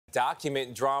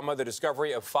Document drama, the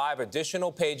discovery of 5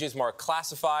 additional pages marked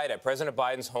classified at President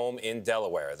Biden's home in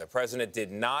Delaware. The president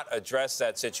did not address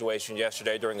that situation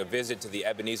yesterday during a visit to the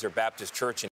Ebenezer Baptist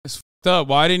Church. It's fucked up.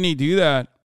 Why didn't he do that?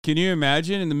 Can you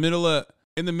imagine in the middle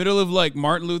of like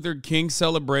Martin Luther King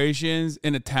celebrations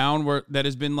in a town that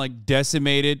has been like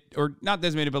decimated, or not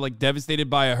decimated, but like devastated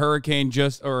by a hurricane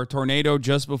or a tornado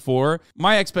just before?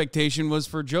 My expectation was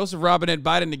for Joseph Robinette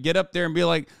Biden to get up there and be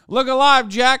like, "Look alive,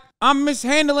 Jack. I'm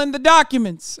mishandling the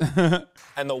documents."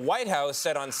 And the White House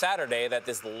said on Saturday that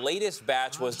this latest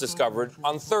batch was discovered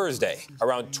on Thursday.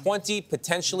 Around 20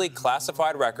 potentially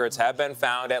classified records have been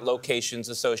found at locations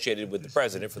associated with the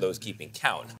president, for those keeping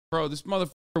count. Bro, this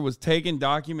motherfucker was taking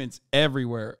documents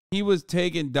everywhere. He was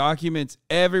taking documents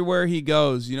everywhere he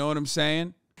goes. You know what I'm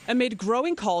saying? Amid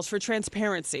growing calls for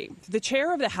transparency, the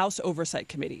chair of the House Oversight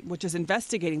Committee, which is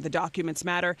investigating the documents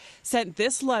matter, sent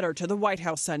this letter to the White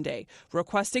House Sunday,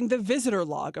 requesting the visitor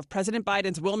log of President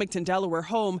Biden's Wilmington, Delaware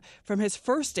home from his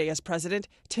first day as president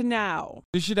to now.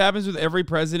 This shit happens with every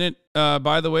president.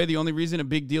 By the way, the only reason a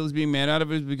big deal is being made out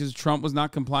of it is because Trump was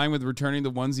not complying with returning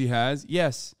the ones he has.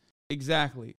 Yes.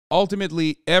 Exactly.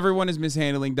 Ultimately, everyone is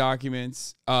mishandling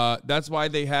documents. That's why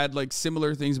they had like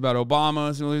similar things about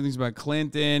Obama, similar things about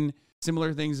Clinton,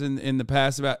 similar things in the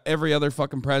past about every other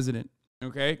fucking president.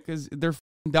 Okay? Because they're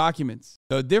fucking documents.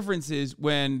 The difference is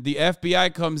when the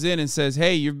FBI comes in and says,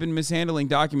 "Hey, you've been mishandling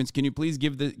documents. Can you please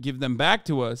give them back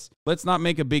to us? Let's not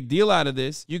make a big deal out of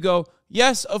this." You go,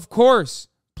 "Yes, of course.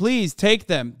 Please take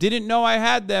them. Didn't know I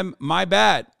had them. My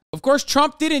bad." Of course,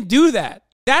 Trump didn't do that.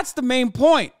 That's the main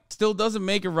point. Still doesn't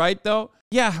make it right, though.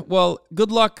 Yeah, well, good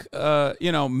luck,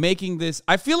 making this.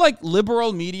 I feel like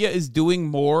liberal media is doing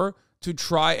more to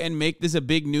try and make this a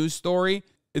big news story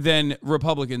than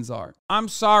Republicans are. I'm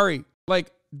sorry.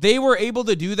 Like, they were able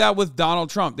to do that with Donald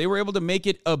Trump. They were able to make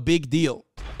it a big deal,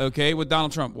 okay, with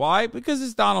Donald Trump. Why? Because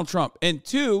it's Donald Trump. And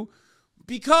 2,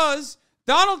 because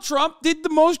Donald Trump did the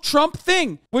most Trump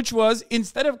thing, which was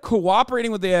instead of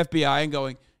cooperating with the FBI and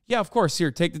going, "Yeah, of course,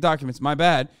 here, take the documents, my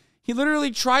bad," he literally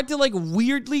tried to like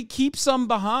weirdly keep some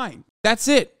behind. That's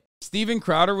it. Steven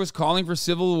Crowder was calling for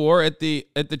civil war at the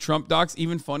Trump docs,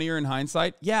 even funnier in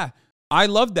hindsight. Yeah, I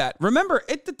love that. Remember,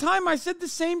 at the time, I said the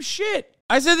same shit.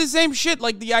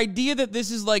 Like the idea that this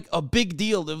is like a big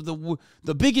deal,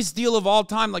 the biggest deal of all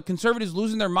time, like conservatives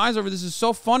losing their minds over this is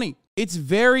so funny. It's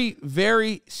very,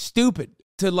 very stupid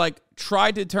to like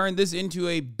try to turn this into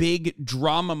a big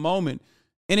drama moment.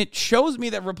 And it shows me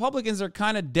that Republicans are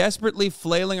kind of desperately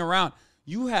flailing around.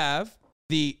 You have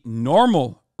the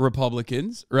normal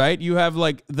Republicans, right? You have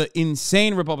like the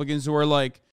insane Republicans who are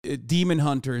like demon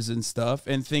hunters and stuff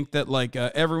and think that like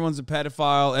everyone's a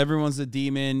pedophile, everyone's a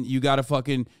demon. You got to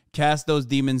fucking cast those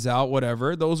demons out,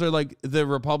 whatever. Those are like the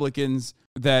Republicans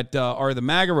that are the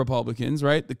MAGA Republicans,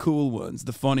 right? The cool ones,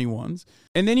 the funny ones.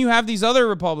 And then you have these other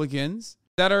Republicans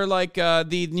that are like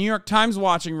the New York Times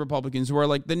watching Republicans who are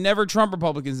like the never Trump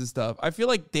Republicans and stuff. I feel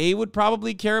like they would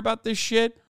probably care about this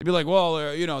shit. They'd be like,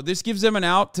 well, this gives them an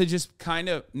out to just kind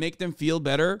of make them feel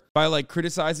better by like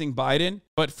criticizing Biden,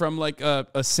 but from like a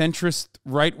centrist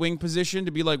right-wing position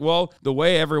to be like, well, the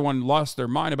way everyone lost their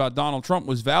mind about Donald Trump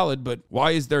was valid, but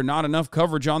why is there not enough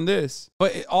coverage on this?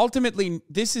 But ultimately,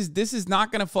 this is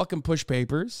not going to fucking push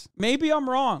papers. Maybe I'm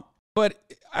wrong. But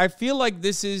I feel like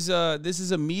this is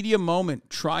a media moment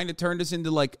trying to turn this into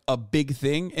like a big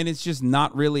thing, and it's just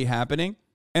not really happening.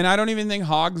 And I don't even think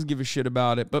hogs give a shit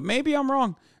about it. But maybe I'm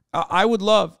wrong. I would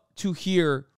love to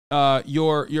hear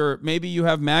your maybe you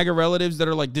have MAGA relatives that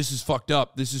are like, this is fucked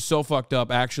up. This is so fucked up.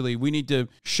 Actually, we need to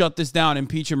shut this down,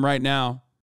 impeach him right now.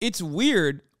 It's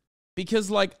weird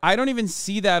because like I don't even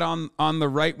see that on the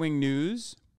right wing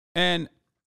news, and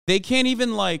they can't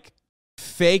even like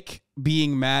fake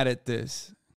being mad at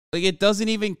this. Like it doesn't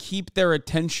even keep their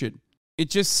attention. It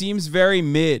just seems very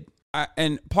mid.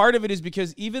 And part of it is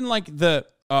because even like the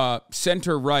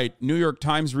center right New York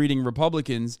Times reading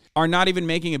Republicans are not even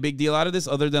making a big deal out of this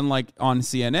other than like on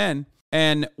CNN.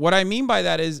 And what I mean by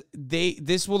that is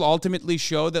this will ultimately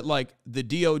show that like the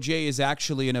DOJ is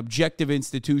actually an objective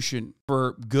institution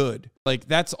for good. Like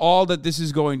that's all that this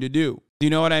is going to do. Do you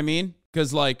know what I mean?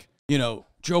 Because like,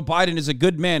 Joe Biden is a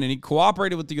good man and he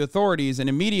cooperated with the authorities and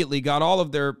immediately got all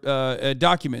of their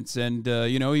documents. And,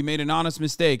 he made an honest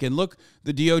mistake. And look,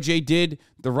 the DOJ did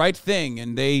the right thing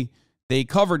and they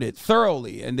covered it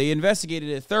thoroughly and they investigated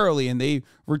it thoroughly and they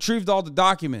retrieved all the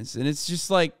documents. And it's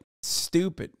just like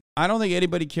stupid. I don't think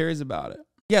anybody cares about it.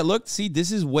 Yeah, look, see,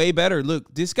 this is way better.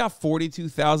 Look, this got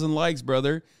 42,000 likes,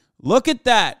 brother. Look at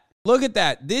that. Look at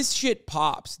that. This shit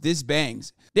pops. This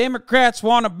bangs. Democrats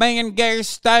want to ban gas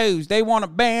stoves. They want to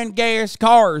ban gas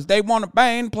cars. They want to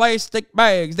ban plastic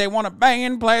bags. They want to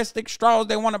ban plastic straws.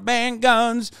 They want to ban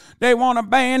guns. They want to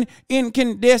ban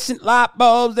incandescent light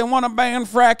bulbs. They want to ban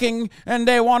fracking. And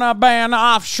they want to ban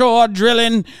offshore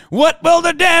drilling. What will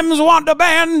the Dems want to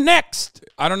ban next?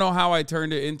 I don't know how I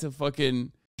turned it into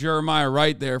fucking Jeremiah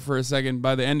Wright there for a second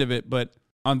by the end of it, but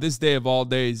on this day of all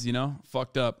days, you know,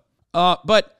 fucked up.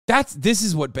 But this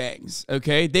is what bangs,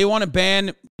 okay? They want to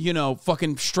ban, you know,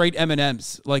 fucking straight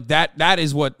M&Ms. Like that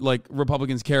is what like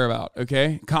Republicans care about,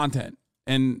 okay? Content.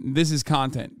 And this is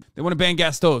content. They want to ban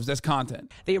gas stoves. That's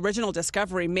content. The original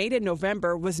discovery made in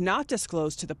November was not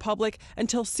disclosed to the public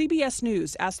until CBS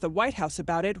News asked the White House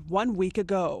about it 1 week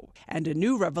ago. And a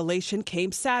new revelation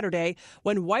came Saturday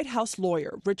when White House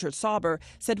lawyer Richard Sauber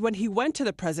said when he went to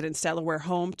the president's Delaware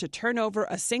home to turn over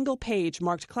a single page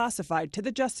marked classified to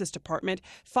the Justice Department,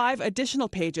 5 additional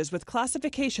pages with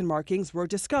classification markings were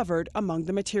discovered among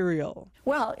the material.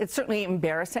 Well, it's certainly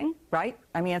embarrassing, right?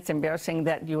 I mean, it's embarrassing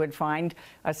that you would find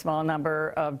a small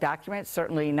number of documents,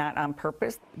 certainly not on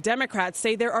purpose. Democrats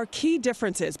say there are key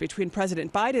differences between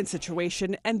President Biden's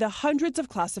situation and the hundreds of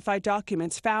classified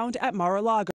documents found at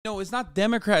Mar-a-Lago. No, it's not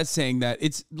Democrats saying that.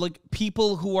 It's like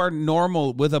people who are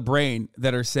normal with a brain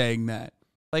that are saying that.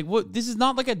 Like, what? This is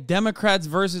not like a Democrats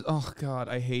versus... Oh, God,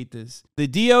 I hate this. The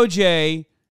DOJ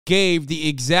gave the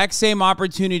exact same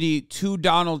opportunity to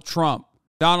Donald Trump.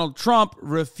 Donald Trump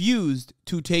refused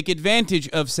to take advantage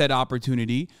of said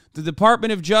opportunity. The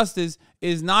Department of Justice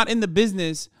is not in the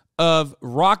business of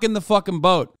rocking the fucking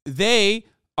boat. They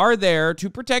are there to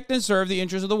protect and serve the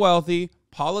interests of the wealthy,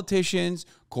 politicians,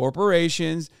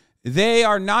 corporations. They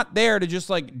are not there to just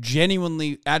like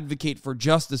genuinely advocate for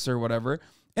justice or whatever.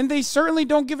 And they certainly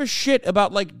don't give a shit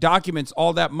about like documents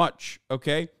all that much,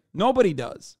 okay? Nobody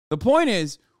does. The point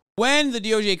is, when the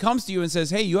DOJ comes to you and says,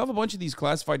 hey, you have a bunch of these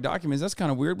classified documents, that's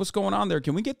kind of weird. What's going on there?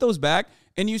 Can we get those back?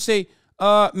 And you say,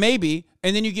 maybe.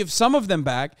 And then you give some of them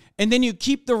back. And then you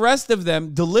keep the rest of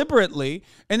them deliberately.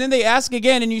 And then they ask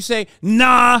again and you say,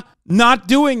 nah, not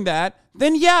doing that.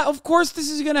 Then yeah, of course this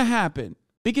is going to happen.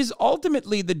 Because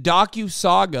ultimately the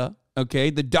docu-saga, okay,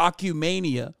 the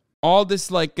documania, all this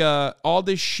like, all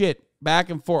this shit back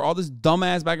and forth, all this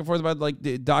dumbass back and forth about like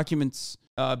the documents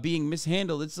being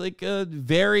mishandled. It's like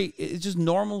it's just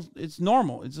normal. It's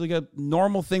normal. It's like a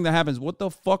normal thing that happens. What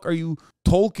the fuck are you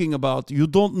talking about? You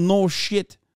don't know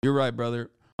shit. You're right,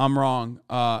 brother. I'm wrong.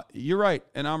 You're right,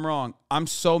 and I'm wrong. I'm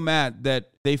so mad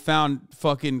that they found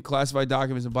fucking classified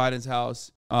documents in Biden's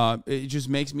house. It just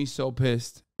makes me so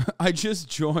pissed. I just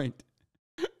joined.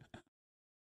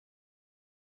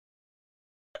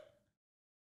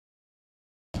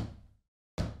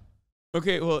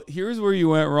 Okay, well, here's where you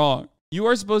went wrong. You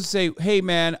are supposed to say, hey,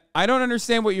 man, I don't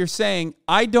understand what you're saying.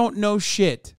 I don't know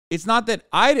shit. It's not that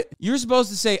you're supposed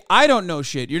to say, I don't know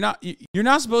shit. You're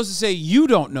not supposed to say you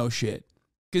don't know shit.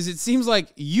 Because it seems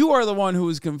like you are the one who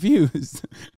was confused.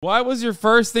 Why was your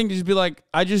first thing to just be like,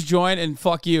 I just joined and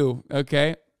fuck you,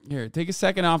 okay? Here, take a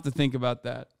second off to think about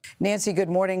that. Nancy, good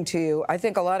morning to you. I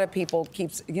think a lot of people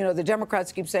the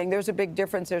Democrats keep saying there's a big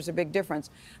difference, there's a big difference.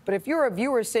 But if you're a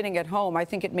viewer sitting at home, I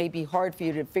think it may be hard for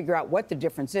you to figure out what the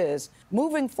difference is.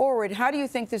 Moving forward, how do you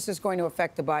think this is going to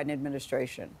affect the Biden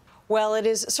administration? Well, it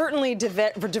is certainly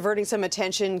diverting some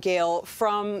attention, Gail,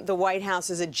 from the White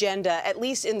House's agenda, at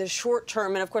least in the short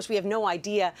term. And of course, we have no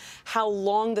idea how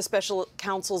long the special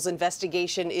counsel's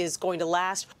investigation is going to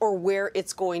last or where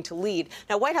it's going to lead.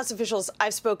 Now, White House officials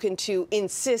I've spoken to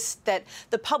insist that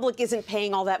the public isn't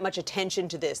paying all that much attention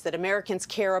to this, that Americans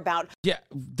care about. Yeah,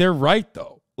 they're right,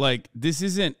 though. Like, this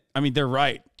isn't, they're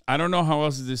right. I don't know how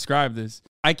else to describe this.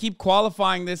 I keep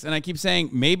qualifying this and I keep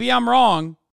saying, maybe I'm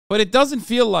wrong. But it doesn't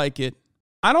feel like it.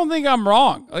 I don't think I'm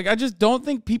wrong. Like, I just don't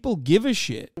think people give a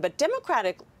shit. But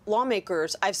Democratic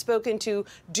lawmakers I've spoken to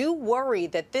do worry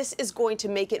that this is going to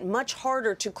make it much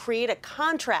harder to create a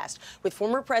contrast with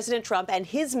former President Trump and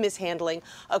his mishandling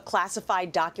of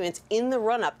classified documents in the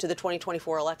run-up to the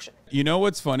 2024 election. You know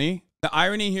what's funny? The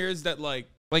irony here is that, like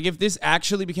if this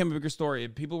actually became a bigger story,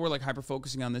 if people were like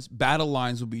hyper-focusing on this, battle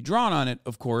lines would be drawn on it,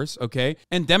 of course, okay?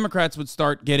 And Democrats would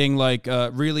start getting like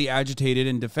really agitated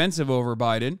and defensive over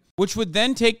Biden, which would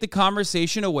then take the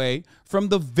conversation away from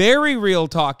the very real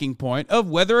talking point of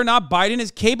whether or not Biden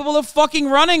is capable of fucking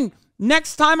running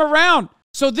next time around.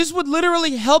 So this would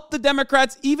literally help the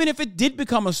Democrats even if it did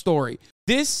become a story.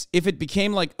 This, if it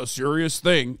became like a serious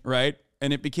thing, right?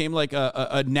 And it became like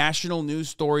a national news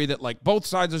story that like both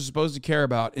sides are supposed to care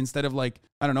about instead of like,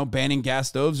 I don't know, banning gas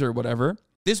stoves or whatever.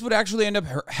 This would actually end up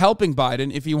helping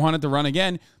Biden if he wanted to run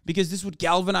again, because this would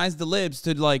galvanize the libs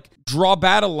to like draw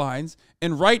battle lines.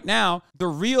 And right now, the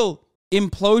real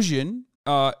implosion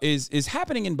is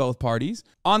happening in both parties.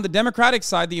 On the Democratic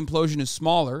side, the implosion is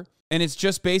smaller, and it's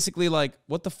just basically like,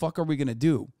 what the fuck are we going to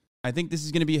do? I think this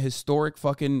is going to be a historic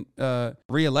fucking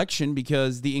re-election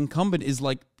because the incumbent is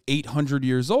like 800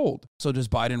 years old. So does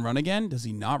Biden run again? Does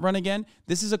he not run again?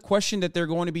 This is a question that they're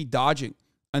going to be dodging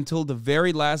until the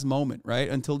very last moment, right?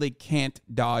 Until they can't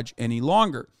dodge any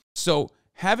longer. So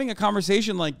having a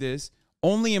conversation like this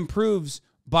only improves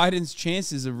Biden's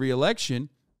chances of re-election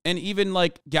and even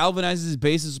like galvanizes his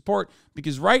base of support,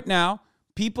 because right now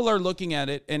people are looking at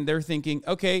it and they're thinking,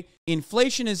 okay,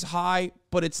 inflation is high,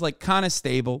 but it's like kind of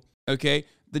stable. Okay.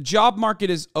 The job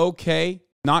market is okay.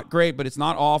 Not great, but it's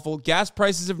not awful. Gas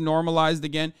prices have normalized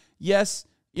again. Yes,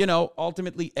 you know,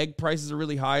 ultimately egg prices are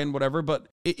really high and whatever. But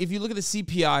if you look at the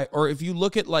CPI, or if you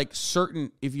look at certain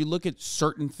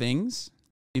things,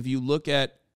 if you look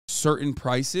at certain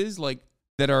prices, like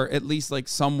that are at least like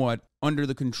somewhat under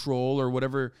the control, or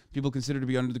whatever people consider to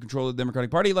be under the control of the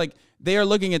Democratic Party, like they are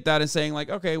looking at that and saying like,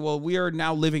 okay, well, we are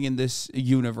now living in this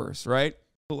universe, right?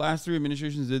 The last 3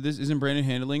 administrations did this. Isn't Brandon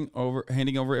handing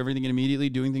over everything and immediately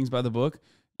doing things by the book?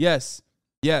 Yes,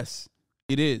 it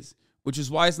is. Which is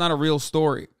why it's not a real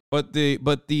story. But the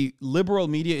liberal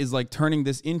media is like turning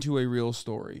this into a real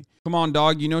story. Come on,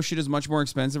 dog. You know shit is much more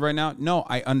expensive right now. No,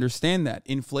 I understand that.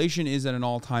 Inflation is at an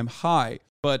all-time high,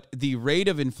 but the rate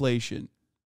of inflation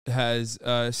has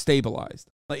stabilized.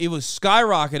 Like, it was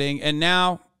skyrocketing, and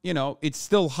now, you know, it's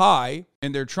still high,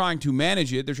 and they're trying to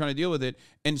manage it. They're trying to deal with it.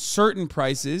 And certain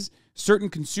prices, certain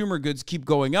consumer goods keep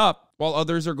going up while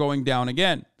others are going down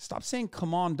again. Stop saying,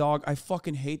 come on, dog. I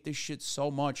fucking hate this shit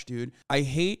so much, dude. I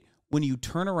hate when you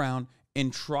turn around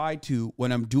and try to,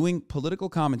 when I'm doing political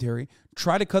commentary,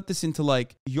 try to cut this into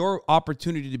like your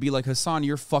opportunity to be like, Hassan,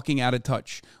 you're fucking out of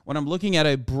touch. When I'm looking at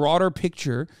a broader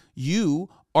picture, you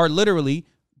are literally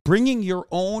bringing your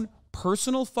own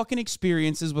personal fucking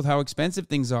experiences with how expensive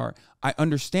things are. I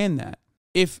understand that.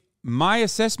 If my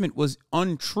assessment was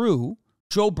untrue,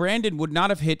 Joe Brandon would not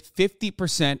have hit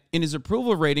 50% in his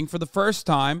approval rating for the first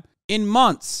time in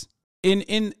months.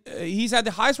 He's had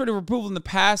the highest rate of approval in the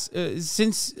past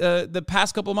since the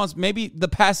past couple of months, maybe the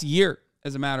past year,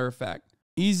 as a matter of fact.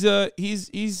 He's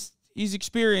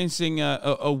experiencing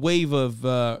a wave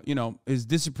of his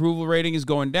disapproval rating is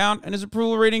going down and his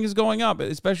approval rating is going up,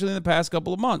 especially in the past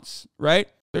couple of months, right?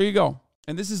 There you go.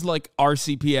 And this is like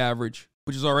RCP average,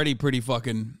 which is already pretty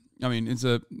fucking, I mean, it's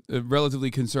a relatively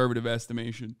conservative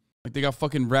estimation. Like, they got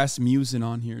fucking Rasmussen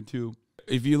on here too.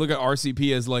 If you look at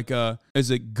RCP as like as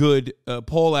a good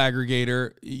poll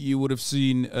aggregator, you would have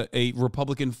seen a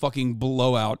Republican fucking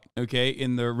blowout, okay,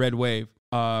 in the red wave.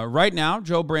 Right now,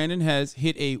 Joe Brandon has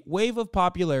hit a wave of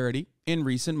popularity in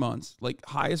recent months, like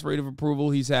highest rate of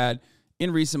approval he's had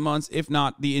in recent months, if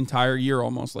not the entire year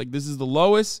almost. Like, this is the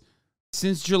lowest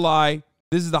since July.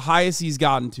 This is the highest he's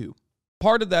gotten to.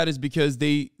 Part of that is because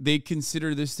they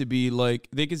consider this to be like,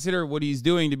 they consider what he's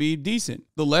doing to be decent.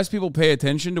 The less people pay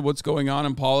attention to what's going on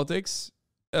in politics,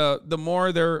 the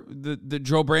more the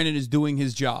Joe Brandon is doing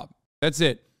his job. That's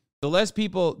it.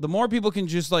 The more people can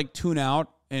just like tune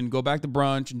out and go back to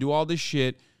brunch and do all this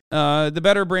shit, the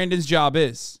better Brandon's job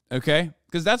is, okay?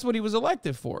 Because that's what he was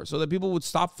elected for, so that people would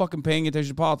stop fucking paying attention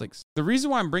to politics. The reason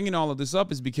why I'm bringing all of this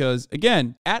up is because,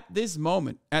 again, at this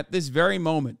very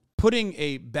moment, putting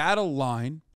a battle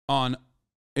line on,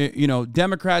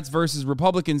 Democrats versus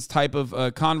Republicans type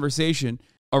of conversation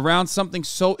around something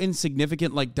so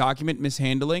insignificant like document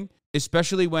mishandling,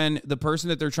 especially when the person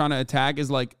that they're trying to attack is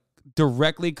like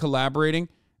directly collaborating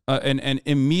and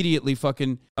immediately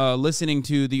fucking listening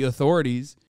to the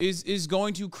authorities, is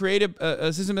going to create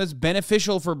a system that's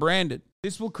beneficial for Brandon.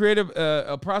 This will create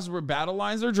a process where battle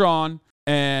lines are drawn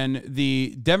and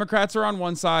the Democrats are on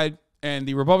one side and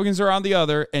the Republicans are on the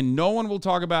other, and no one will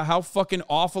talk about how fucking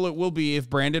awful it will be if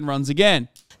Brandon runs again.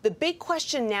 The big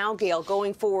question now, Gail,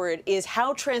 going forward is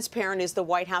how transparent is the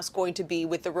White House going to be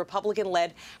with the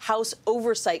Republican-led House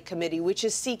Oversight Committee, which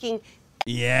is seeking...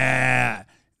 Yeah,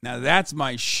 now that's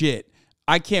my shit.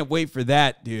 I can't wait for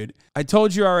that, dude. I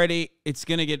told you already, it's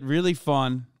going to get really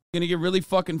fun. It's going to get really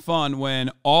fucking fun when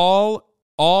all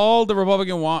the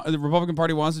Republican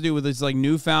Party wants to do with this like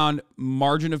newfound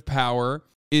margin of power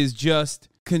is just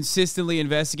consistently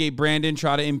investigate Brandon,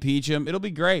 try to impeach him. It'll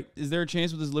be great. Is there a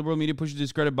chance with this liberal media push to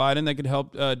discredit Biden that could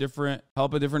help a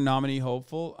different nominee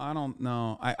hopeful? I don't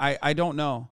know. I don't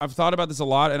know. I've thought about this a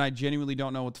lot, and I genuinely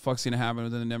don't know what the fuck's going to happen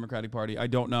within the Democratic Party. I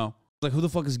don't know. Like, who the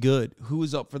fuck is good? Who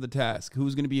is up for the task?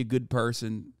 Who's going to be a good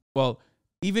person? Well,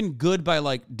 even good by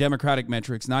like Democratic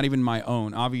metrics, not even my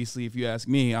own. Obviously, if you ask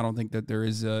me, I don't think that there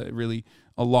is really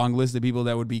a long list of people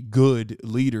that would be good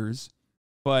leaders.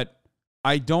 But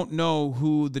I don't know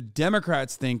who the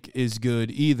Democrats think is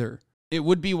good either. It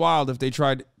would be wild if they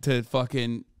tried to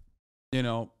fucking,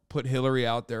 put Hillary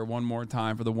out there one more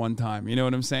time for the one time. You know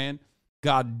what I'm saying?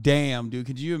 God damn, dude.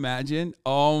 Could you imagine?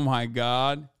 Oh, my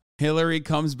God. Hillary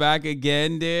comes back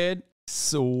again, dude.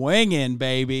 Swinging,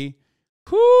 baby.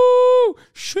 Whoo!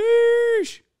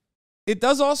 Sheesh. It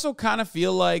does also kind of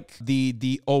feel like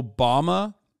the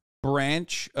Obama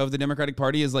branch of the Democratic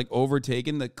Party is like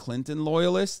overtaken the Clinton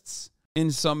loyalists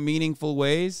in some meaningful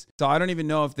ways. So I don't even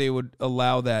know if they would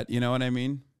allow that. You know what I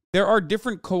mean? There are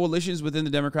different coalitions within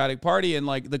the Democratic Party, and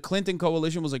like the Clinton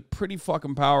coalition was like pretty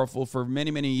fucking powerful for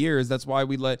many, many years. That's why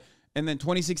and then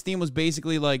 2016 was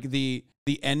basically like the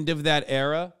end of that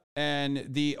era, and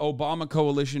the Obama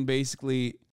coalition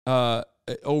basically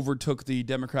overtook the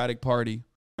Democratic Party.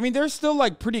 I mean, they're still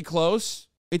like pretty close.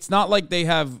 It's not like they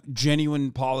have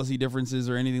genuine policy differences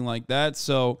or anything like that.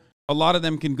 So a lot of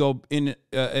them can go in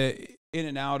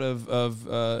and out of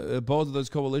both of those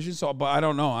coalitions. So, but I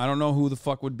don't know. I don't know who the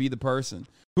fuck would be the person.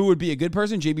 Who would be a good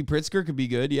person? J.B. Pritzker could be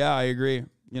good. Yeah, I agree.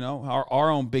 Our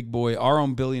own big boy, our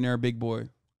own billionaire big boy.